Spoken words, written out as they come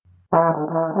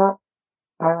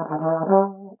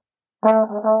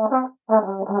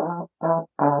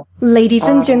Ladies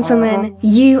and gentlemen,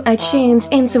 you are tuned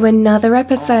into another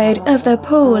episode of the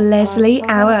Paul Leslie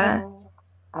Hour.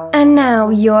 And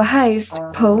now your host,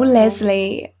 Paul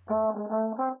Leslie.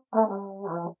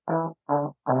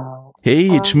 Hey,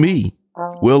 it's me.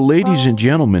 Well, ladies and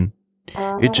gentlemen,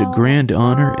 it's a grand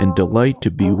honor and delight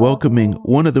to be welcoming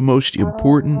one of the most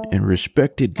important and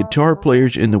respected guitar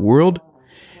players in the world.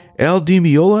 Al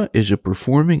Meola is a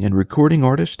performing and recording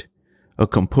artist, a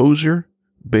composer,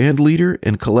 bandleader,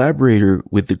 and collaborator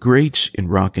with the greats in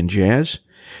rock and jazz.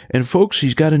 And folks,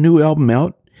 he's got a new album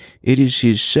out. It is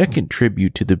his second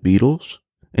tribute to the Beatles,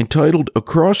 entitled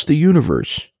Across the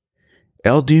Universe.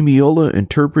 Al Meola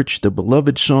interprets the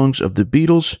beloved songs of the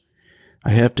Beatles.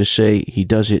 I have to say, he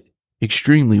does it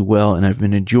extremely well, and I've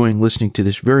been enjoying listening to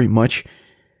this very much.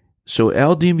 So,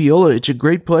 Al Meola, it's a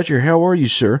great pleasure. How are you,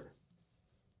 sir?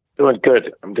 Doing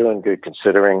good. I'm doing good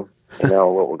considering,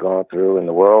 what we're going through in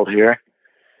the world here.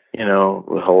 We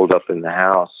hold up in the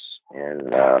house,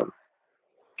 and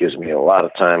gives me a lot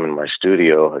of time in my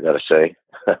studio, I got to say.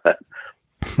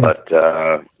 But,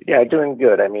 doing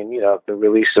good. I mean, the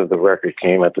release of the record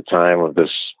came at the time of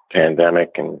this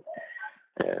pandemic,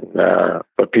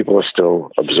 but people are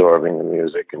still absorbing the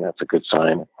music, and that's a good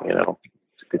sign.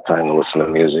 It's a good time to listen to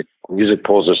music. Music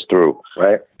pulls us through,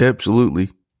 right? Absolutely.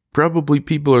 Probably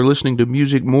people are listening to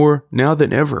music more now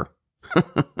than ever.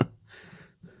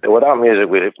 Without music,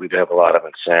 we'd have a lot of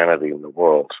insanity in the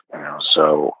world.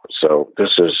 So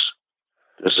this is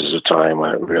a time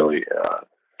when it really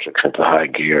kicks into high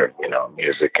gear.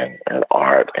 Music and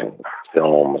art and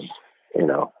film,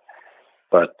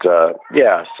 But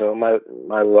so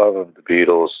my love of the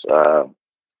Beatles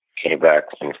came back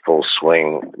in full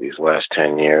swing these last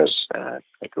 10 years. I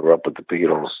grew up with the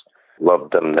Beatles,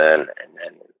 loved them then, and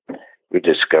then we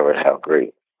discovered how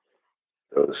great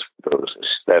those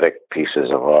aesthetic pieces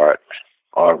of art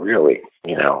are really,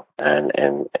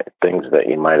 and things that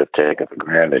you might have taken for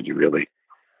granted. You really,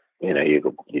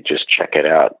 you just check it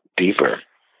out deeper,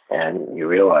 and you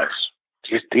realize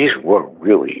these were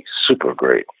really super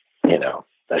great.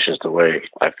 That's just the way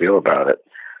I feel about it.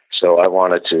 So I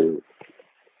wanted to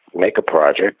make a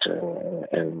project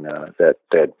and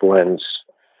that blends,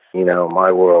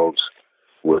 my world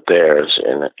with theirs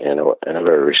in a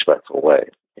very respectful way.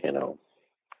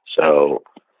 So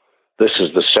this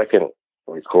is the second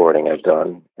recording I've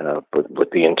done, but with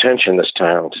the intention this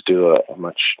time to do a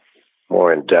much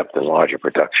more in-depth and larger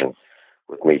production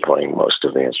with me playing most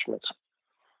of the instruments,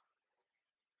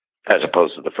 as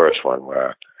opposed to the first one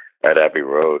where at Abbey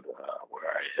Road,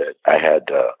 where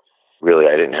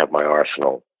I didn't have my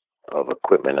arsenal of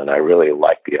equipment, and I really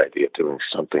liked the idea of doing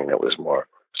something that was more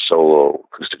solo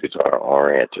acoustic guitar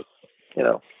oriented,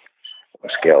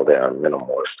 scaled down,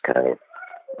 minimalist kind of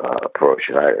approach.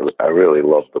 And I really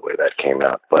loved the way that came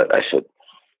out. But I said,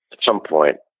 at some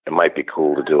point, it might be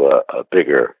cool to do a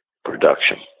bigger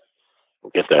production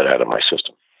and get that out of my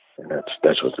system. And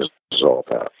that's what this is all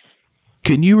about.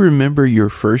 Can you remember your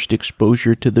first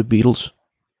exposure to the Beatles?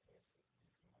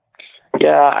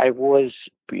 Yeah, I would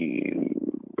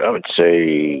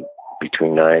say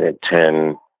between 9 and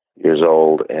 10 years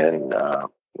old, and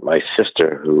my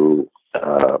sister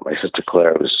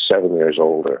Claire, was 7 years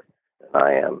older than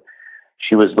I am.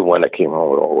 She was the one that came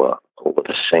home with all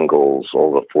the singles,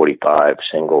 all the 45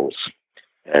 singles,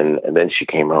 and then she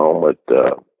came home with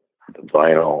the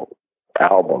vinyl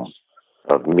album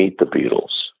of Meet the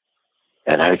Beatles.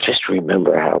 And I just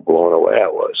remember how blown away I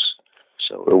was.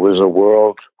 So it was a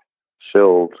world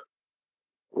filled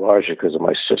largely because of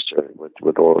my sister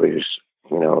with all these,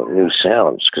 new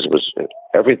sounds, because it was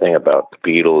everything about the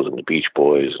Beatles and the Beach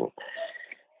Boys and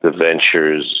the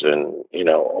Ventures and,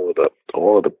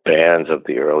 all of the bands of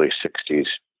the early 60s.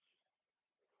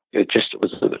 It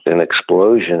was an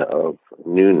explosion of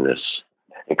newness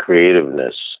and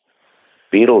creativeness.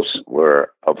 Beatles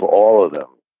were, of all of them,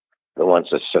 the ones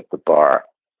that set the bar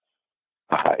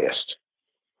the highest.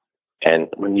 And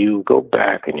when you go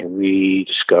back and you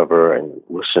rediscover and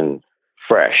listen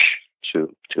fresh to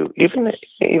even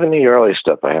the early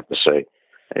stuff, I have to say,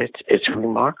 it's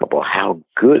remarkable how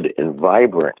good and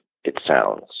vibrant it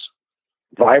sounds.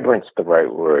 Vibrant's the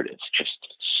right word. It's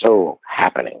just so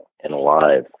happening and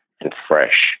alive and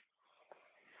fresh.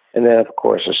 And then, of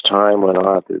course, as time went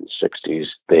on through the 60s,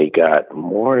 they got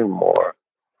more and more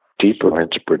deeper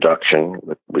into production,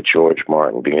 with George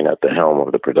Martin being at the helm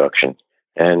of the production.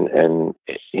 And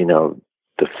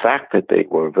the fact that they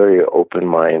were very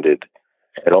open-minded,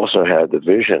 it also had the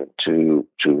vision to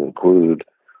include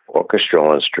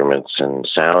orchestral instruments and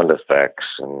sound effects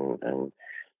and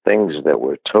things that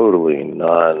were totally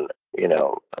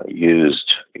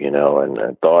used,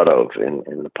 and thought of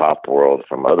in the pop world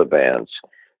from other bands.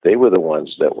 They were the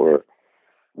ones that were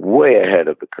way ahead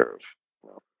of the curve.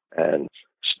 And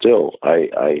still,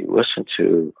 I listen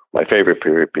to my favorite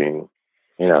period being,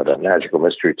 the Magical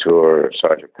Mystery Tour,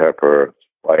 Sgt. Pepper,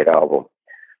 White Album.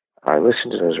 I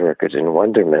listened to those records in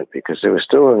wonderment because they were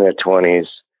still in their 20s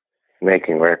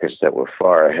making records that were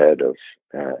far ahead of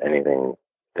anything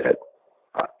that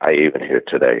I even hear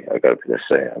today. I got to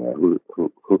say, I mean,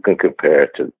 who can compare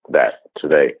to that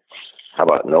today? How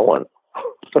about no one?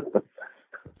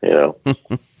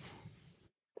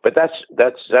 But that's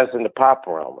in the pop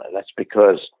realm, and that's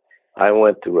because I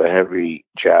went through a heavy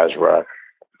jazz rock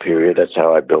period. That's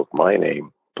how I built my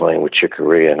name, playing with Chick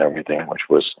Corea and everything, which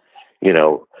was,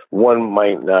 one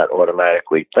might not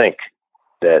automatically think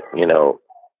that,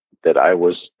 that I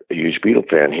was a huge Beatle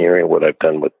fan, hearing what I've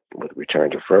done with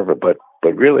Return to Forever. But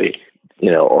really,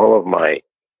 all of my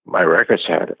records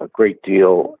had a great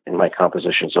deal in my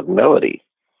compositions of melody.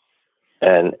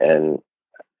 And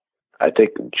I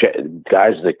think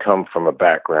guys that come from a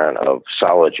background of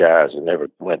solid jazz and never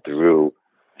went through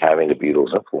having the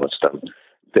Beatles influence them,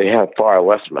 they have far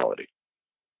less melody.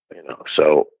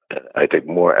 So I think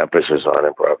more emphasis on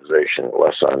improvisation,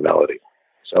 less on melody.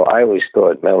 So I always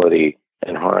thought melody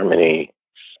and harmony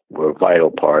were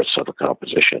vital parts of a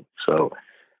composition. So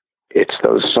it's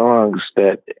those songs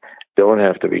that don't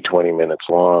have to be 20 minutes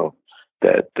long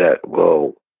that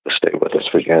will stay with us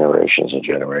for generations and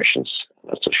generations.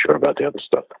 Not so sure about the other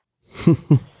stuff.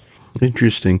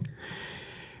 Interesting.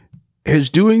 Has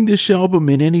doing this album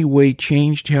in any way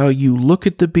changed how you look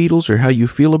at the Beatles or how you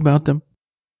feel about them?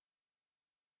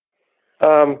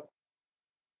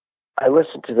 I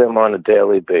listen to them on a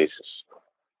daily basis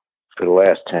for the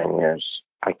last 10 years.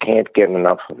 I can't get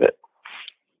enough of it.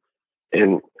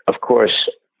 And, of course,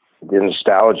 the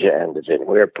nostalgia end of it,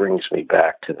 where it brings me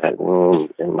back to that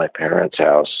room in my parents'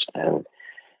 house and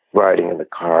riding in the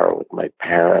car with my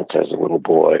parents as a little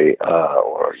boy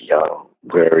or young,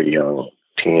 very young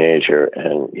teenager,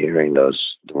 and hearing the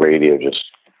radio just,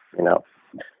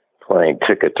 playing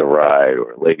Ticket to Ride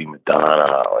or Lady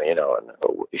Madonna, and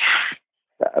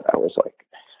I was like,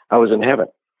 I was in heaven.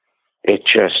 It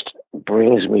just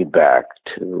brings me back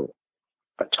to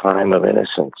a time of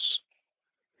innocence,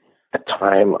 a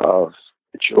time of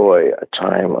joy, a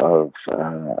time of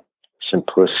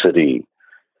simplicity,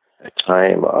 a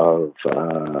time of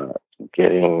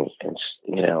getting,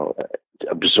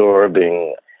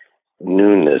 absorbing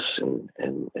newness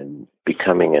and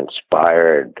becoming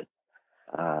inspired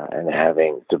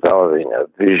and developing a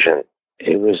vision.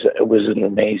 It was an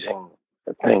amazing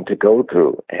thing to go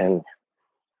through, and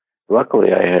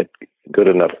luckily I had good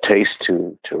enough taste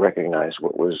to recognize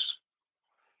what was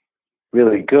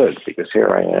really good, because here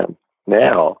I am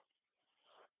now,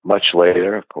 much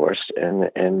later, of course,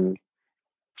 and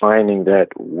finding that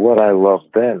what I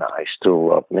loved then, I still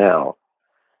love now,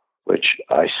 which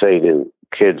I say to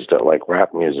kids that like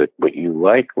rap music: what you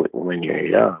like when you're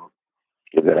young,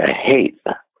 you're going to hate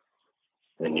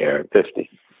when you're 50.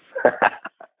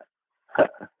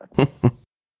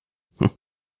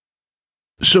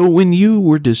 So when you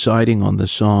were deciding on the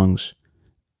songs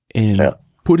and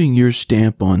putting your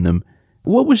stamp on them,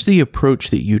 what was the approach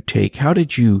that you take? How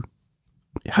did you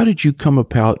come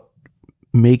about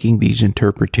making these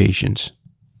interpretations?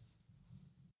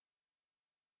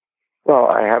 Well,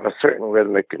 I have a certain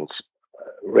rhythmic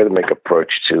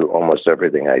approach to almost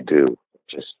everything I do.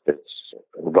 It's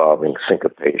involving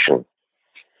syncopation.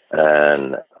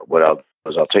 And what I'll do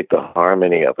is I'll take the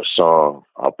harmony of a song,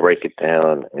 I'll break it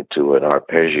down into an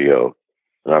arpeggiated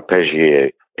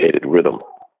rhythm,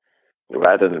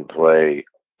 rather than play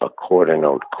a quarter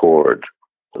note chord,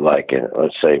 like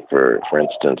let's say for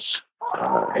instance,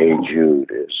 "Hey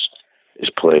Jude" is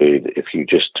played if you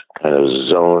just kind of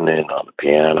zone in on the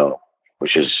piano,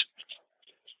 which is,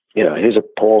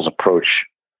 Paul's approach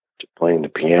to playing the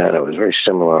piano is very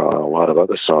similar on a lot of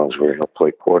other songs where he'll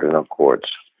play quarter note chords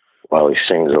while he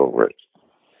sings over it.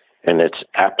 And it's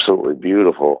absolutely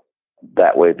beautiful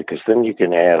that way, because then you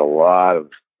can add a lot of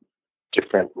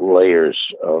different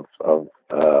layers of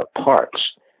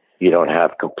parts. You don't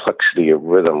have complexity of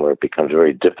rhythm where it becomes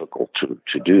very difficult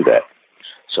to do that.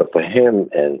 So for him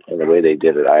and the way they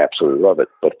did it, I absolutely love it.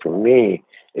 But for me,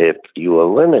 if you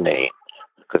eliminate,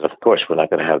 because of course we're not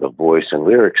going to have the voice and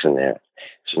lyrics in there.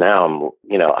 So now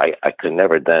I could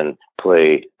never then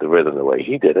play the rhythm the way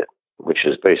he did it, which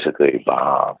is basically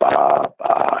ba ba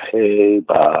ba, hey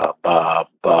ba ba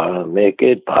ba, make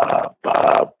it ba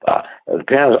ba ba. And the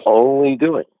piano's only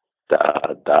doing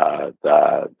da da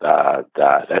da da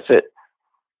da. That's it.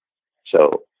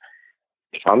 So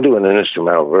I'm doing an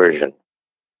instrumental version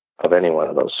of any one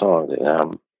of those songs, and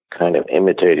I'm kind of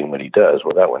imitating what he does,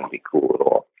 well, that wouldn't be cool at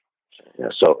all.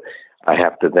 So I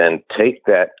have to then take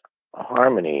that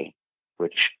harmony,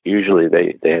 which usually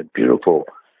they have beautiful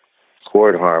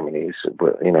chord harmonies,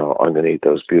 but underneath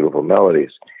those beautiful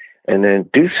melodies, and then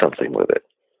do something with it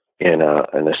in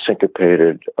a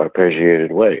syncopated,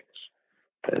 arpeggiated way.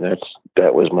 And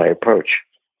that was my approach.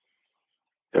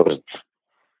 That was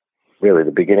really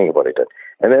the beginning of what I did.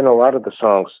 And then a lot of the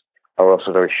songs are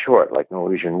also very short, like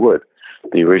Norwegian Wood.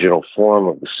 The original form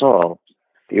of the song,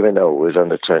 even though it was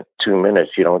under 2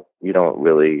 minutes, you don't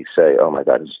really say, "Oh my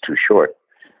God, it's too short."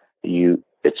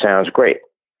 It sounds great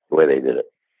the way they did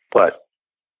it, but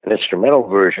an instrumental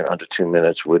version under 2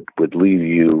 minutes would leave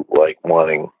you like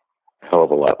wanting a hell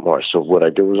of a lot more. So what I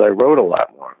did was I wrote a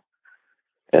lot more,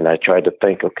 and I tried to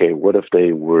think, okay, what if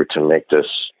they were to make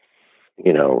this,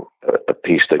 a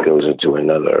piece that goes into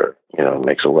another,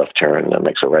 makes a left turn and then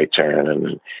makes a right turn, and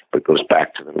then but goes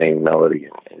back to the main melody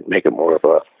and make it more of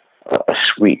a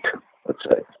suite, let's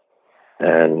say.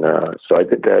 And so I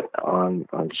did that on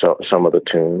some of the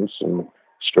tunes, and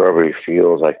Strawberry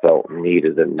Fields I felt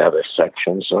needed another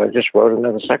section, so I just wrote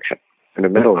another section in the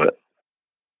middle of it.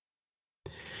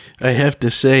 I have to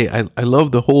say, I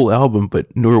love the whole album,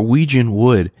 but Norwegian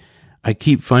Wood, I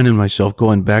keep finding myself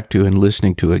going back to and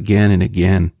listening to again and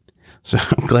again. So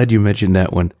I'm glad you mentioned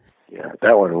that one. Yeah,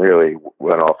 that one really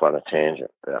went off on a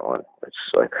tangent, that one. It's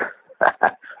like,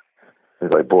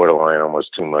 it's like borderline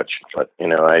almost too much. But,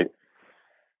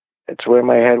 it's where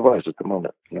my head was at the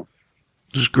moment. It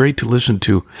was great to listen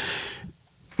to.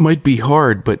 Might be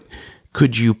hard, but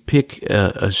could you pick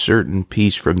a certain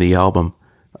piece from the album,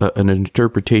 an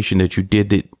interpretation that you did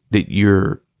that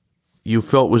you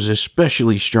felt was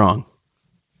especially strong?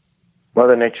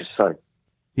 Mother Nature's Son.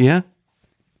 Yeah?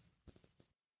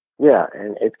 Yeah,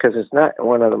 and because it's not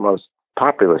one of the most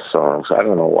popular songs. I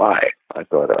don't know why. I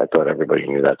thought everybody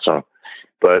knew that song.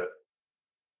 But,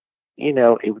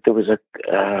 there was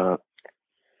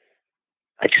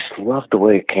I just loved the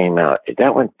way it came out.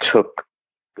 That one took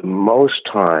the most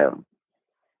time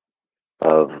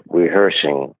of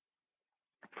rehearsing,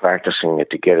 practicing it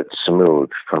to get it smooth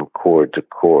from chord to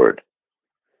chord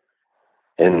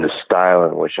in the style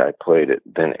in which I played it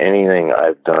than anything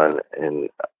I've done in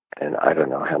I don't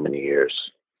know how many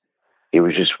years. It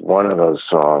was just one of those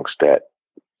songs that,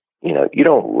 you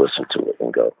don't listen to it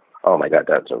and go, "Oh my God,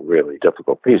 that's a really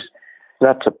difficult piece." It's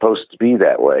not supposed to be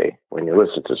that way when you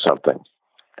listen to something.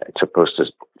 It's supposed to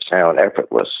sound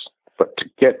effortless. But to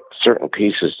get certain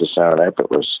pieces to sound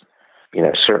effortless,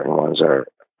 certain ones are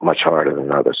much harder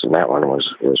than others. And that one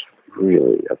was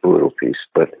really a brutal piece.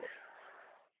 But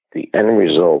the end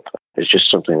result is just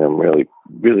something I'm really,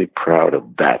 really proud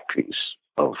of, that piece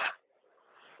of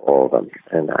all of them.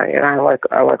 And I like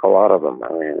a lot of them.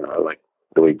 I mean, I like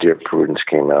the way Dear Prudence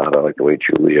came out. I like the way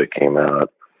Julia came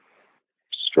out.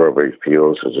 Strawberry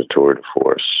Fields is a tour de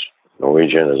force.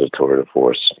 Norwegian is a tour de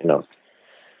force.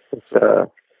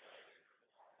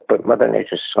 But Mother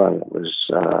Nature's Son was,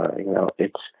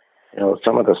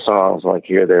 some of the songs like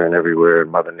Here, There, and Everywhere,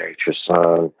 Mother Nature's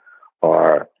Son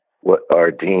are what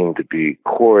are deemed to be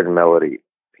chord melody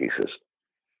pieces.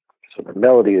 So the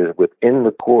melody is within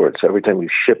the chord. So every time you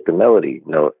shift the melody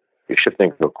note, you're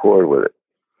shifting the chord with it.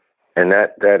 And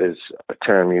that is a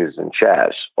term used in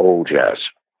jazz, old jazz,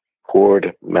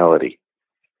 chord melody.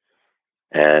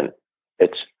 And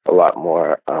it's a lot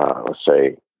more, let's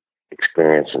say,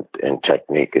 experience and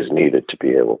technique is needed to be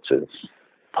able to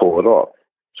pull it off.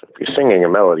 So if you're singing a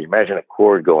melody, imagine a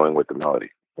chord going with the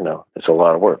melody. It's a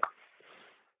lot of work.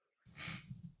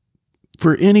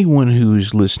 For anyone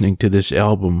who's listening to this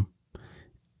album,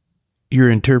 your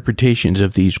interpretations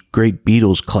of these great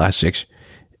Beatles classics,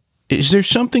 is there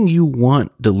something you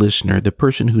want the listener, the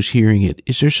person who's hearing it,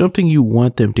 is there something you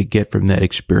want them to get from that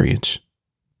experience?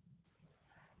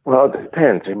 Well, it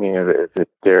depends. I mean, if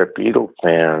they're Beatle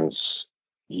fans,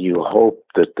 you hope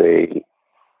that they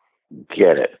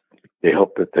get it. They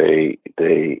hope that they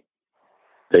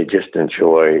just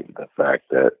enjoy the fact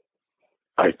that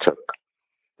I took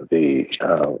the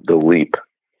leap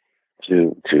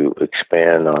to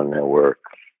expand on their work.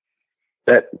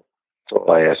 That's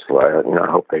all I ask for.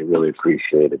 I hope they really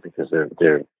appreciate it, because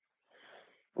they're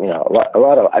a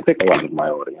lot of I think a lot of my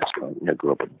audience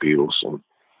grew up with the Beatles, and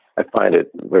I find it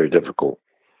very difficult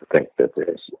to think that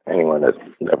there's anyone that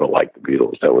never liked the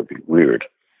Beatles. That would be weird.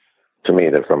 To me,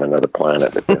 they're from another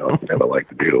planet that never liked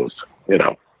the Beatles,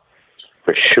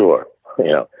 for sure.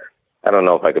 I don't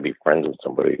know if I could be friends with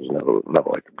somebody who's never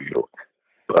liked the Beatles.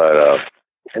 But,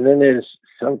 and then there's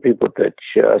some people that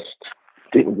just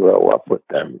didn't grow up with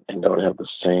them and don't have the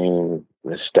same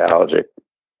nostalgic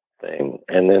thing.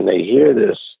 And then they hear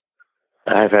this.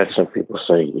 I've had some people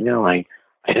say,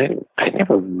 I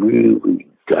never really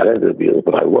got into the Beatles,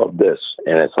 but I love this.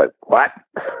 And it's like, what?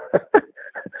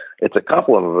 It's a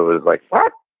couple of them. It was like,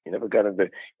 what? You never got into.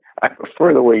 I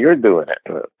prefer the way you're doing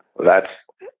it.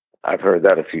 I've heard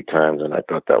that a few times, and I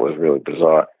thought that was really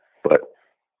bizarre. But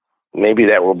maybe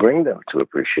that will bring them to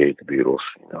appreciate the Beatles,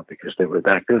 because they were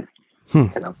that good.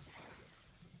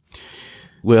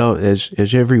 Well,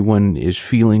 as everyone is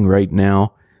feeling right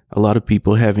now, a lot of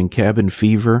people having cabin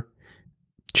fever.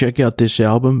 Check out this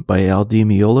album by Al Di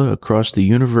Meola, Across the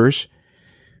Universe.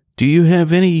 Do you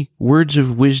have any words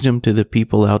of wisdom to the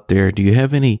people out there? Do you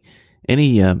have any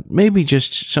maybe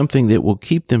just something that will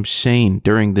keep them sane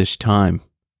during this time?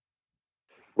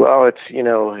 Well,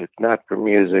 it's not for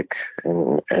music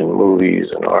and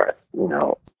movies and art.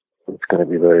 It's going to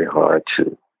be very hard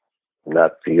to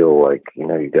not feel like,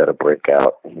 you got to break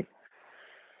out.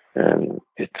 And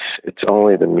it's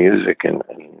only the music and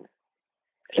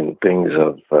things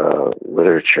of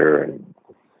literature and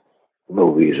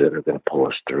movies that are going to pull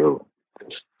us through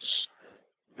this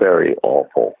very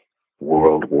awful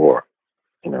world war.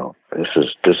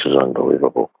 This is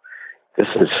unbelievable. This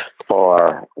is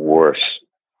far worse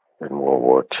than World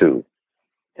War II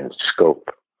in scope.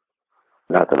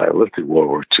 Not that I lived through World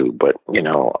War II, but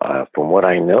from what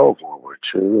I know of World War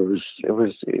II,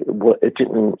 it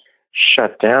didn't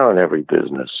shut down every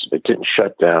business. It didn't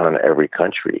shut down every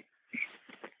country.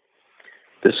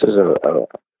 This is the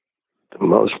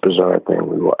most bizarre thing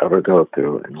we will ever go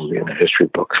through, and will be in the history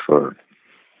books for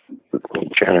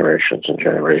generations and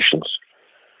generations.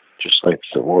 Just like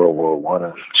the World War I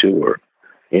and II,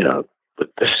 but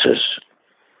this is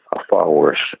a far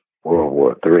worse World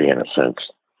War III in a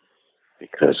sense,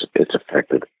 because it's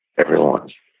affected everyone,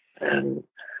 and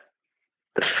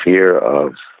the fear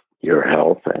of your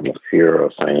health and the fear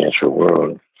of financial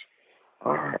ruin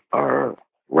are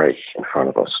right in front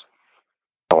of us.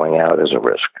 Going out is a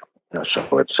risk,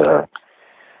 so it's a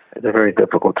very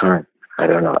difficult time. I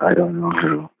don't know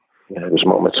how. There's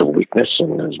moments of weakness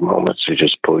and there's moments to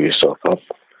just pull yourself up.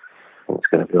 And it's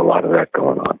going to be a lot of that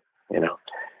going on,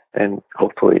 And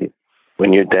hopefully,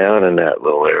 when you're down in that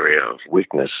little area of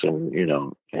weakness, and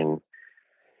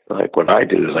like what I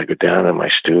do is I go down in my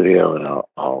studio and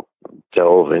I'll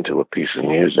delve into a piece of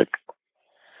music,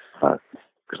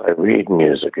 because I read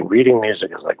music, and reading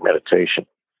music is like meditation.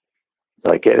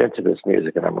 So I get into this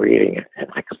music and I'm reading it, and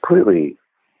I completely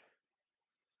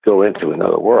go into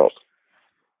another world.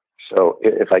 So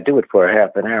if I do it for a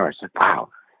half an hour, it's like, wow.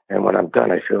 And when I'm done,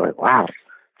 I feel like, wow.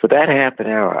 For that half an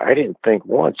hour, I didn't think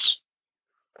once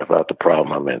about the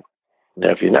problem I'm in.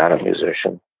 Now, if you're not a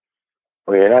musician,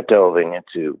 or you're not delving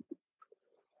into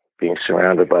being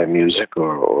surrounded by music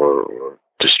or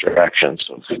distractions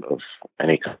of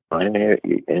any kind,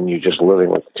 and you're just living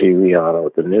with the TV on or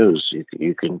with the news,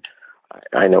 you can.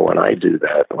 I know when I do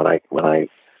that, when I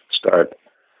start,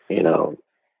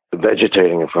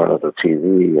 vegetating in front of the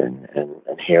TV and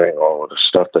hearing all of the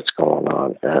stuff that's going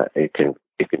on, it can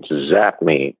zap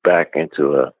me back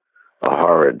into a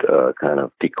horrid kind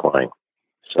of decline.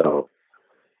 So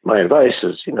my advice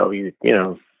is,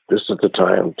 this is the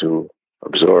time to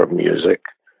absorb music,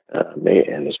 and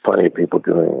there's plenty of people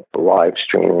doing live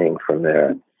streaming from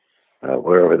there,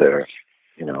 wherever they're,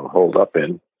 holed up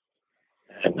in.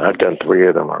 And I've done 3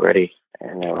 of them already,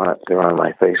 and they're on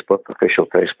my Facebook, official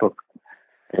Facebook.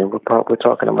 And we're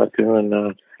talking about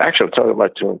doing, actually, we're talking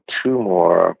about doing 2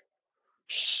 more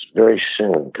very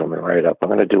soon, coming right up. I'm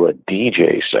going to do a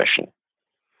DJ session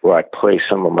where I play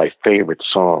some of my favorite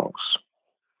songs.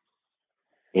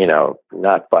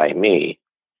 Not by me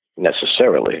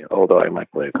necessarily, although I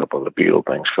might play a couple of the Beatles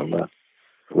things from the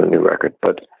new record.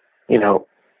 But,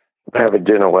 I had a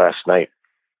dinner last night,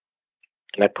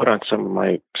 and I put on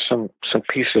some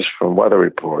pieces from Weather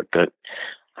Report that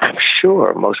I'm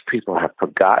sure most people have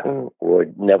forgotten or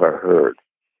never heard,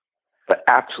 but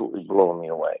absolutely blow me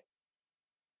away.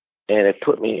 And it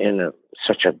put me in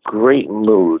such a great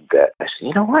mood that I said,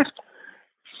 you know what?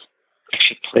 I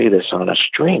should play this on a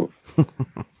stream.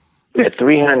 We had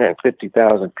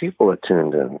 350,000 people that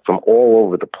tuned in from all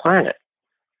over the planet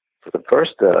for the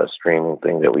first streaming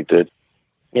thing that we did.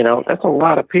 That's a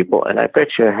lot of people. And I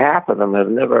bet you half of them have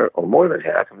never, or more than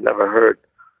half, have never heard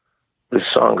the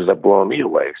songs that blow me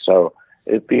away. So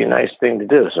it'd be a nice thing to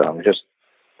do. So I'm just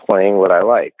playing what I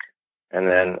like. And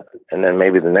then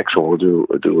maybe the next one we'll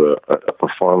do a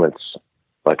performance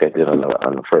like I did on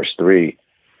the first 3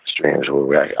 streams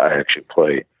where I actually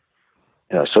play.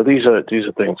 So these are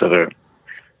things that are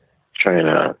trying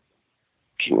to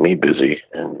keep me busy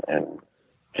and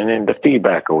And then the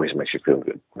feedback always makes you feel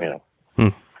good,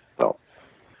 So,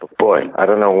 but boy, I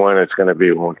don't know when it's going to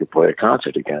be when we can play a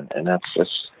concert again, and that's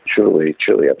truly,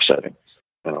 truly upsetting.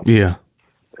 Yeah.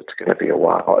 It's going to be a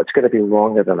while. It's going to be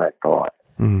longer than I thought.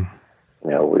 Mm.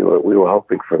 We were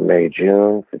hoping for May,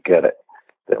 June, forget it.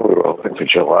 Then we were hoping for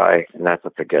July, and that's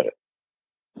a forget it.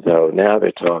 So now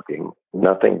they're talking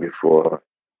nothing before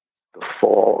the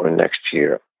fall or next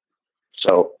year.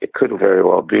 So it could very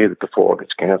well be that the fall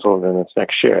gets canceled and it's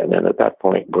next year. And then at that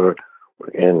point, we're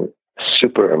in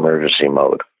super emergency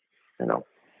mode,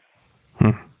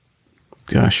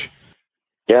 Gosh.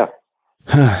 Yeah.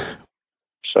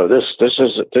 So this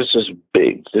is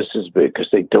big. This is big because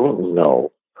they don't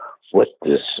know what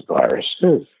this virus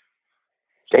is.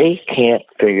 They can't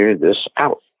figure this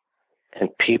out.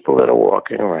 And people that are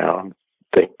walking around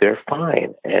think they're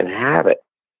fine and have it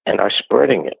and are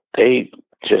spreading it. They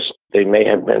may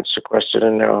have been sequestered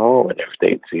in their home and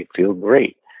they feel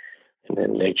great. And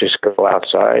then they just go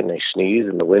outside and they sneeze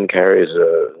and the wind carries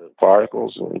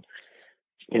particles and,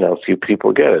 a few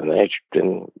people get it.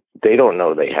 And they don't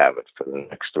know they have it for the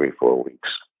next 3-4 weeks.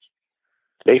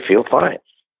 They feel fine.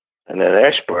 And then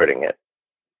they're spreading it.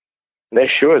 And they're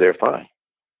sure they're fine.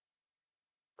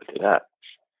 But they're not.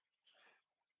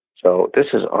 So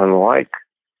this is unlike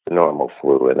the normal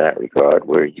flu in that regard,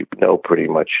 where you know pretty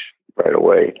much right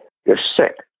away you're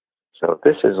sick. So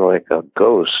this is like a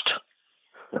ghost.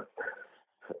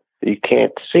 You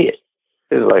can't see it.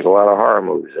 There's like a lot of horror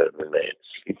movies that have been made.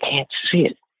 You can't see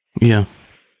it. Yeah.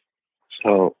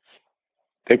 So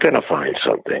they're going to find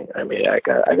something. I mean, I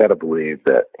got to believe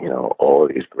that, all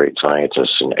of these great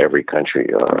scientists in every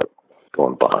country are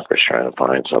going bonkers trying to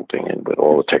find something. And with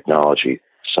all the technology,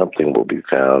 something will be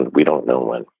found. We don't know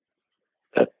when.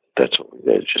 That's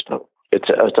just it's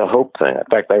a hope thing. In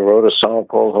fact, I wrote a song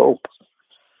called Hope,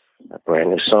 a brand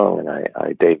new song, and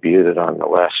I debuted it on the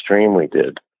last stream we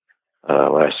did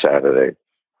last Saturday.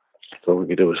 So all we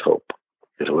could do is hope.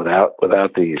 Because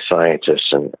without the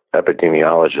scientists and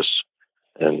epidemiologists,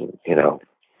 and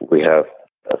we have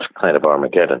a kind of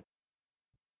Armageddon.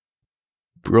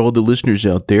 For all the listeners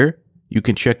out there, you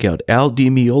can check out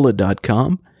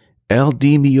aldmeola.com. Al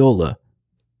Di Meola,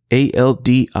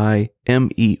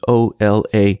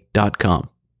 ALDIMEOLA.com.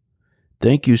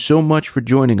 Thank you so much for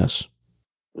joining us.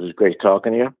 It was great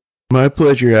talking to you. My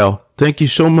pleasure, Al. Thank you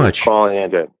so much. Calling in,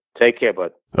 good. Take care,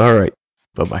 bud. All right.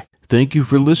 Bye-bye. Thank you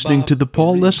for listening to the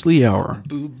Paul Leslie Hour.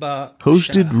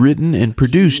 Hosted, written, and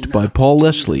produced by Paul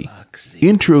Leslie.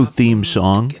 Intro theme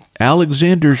song,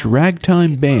 Alexander's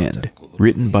Ragtime Band,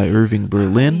 written by Irving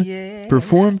Berlin,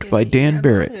 performed by Dan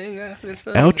Barrett.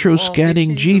 Outro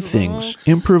scatting G Things,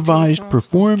 improvised,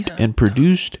 performed, and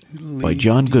produced by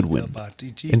John Goodwin.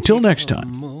 Until next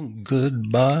time.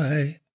 Goodbye.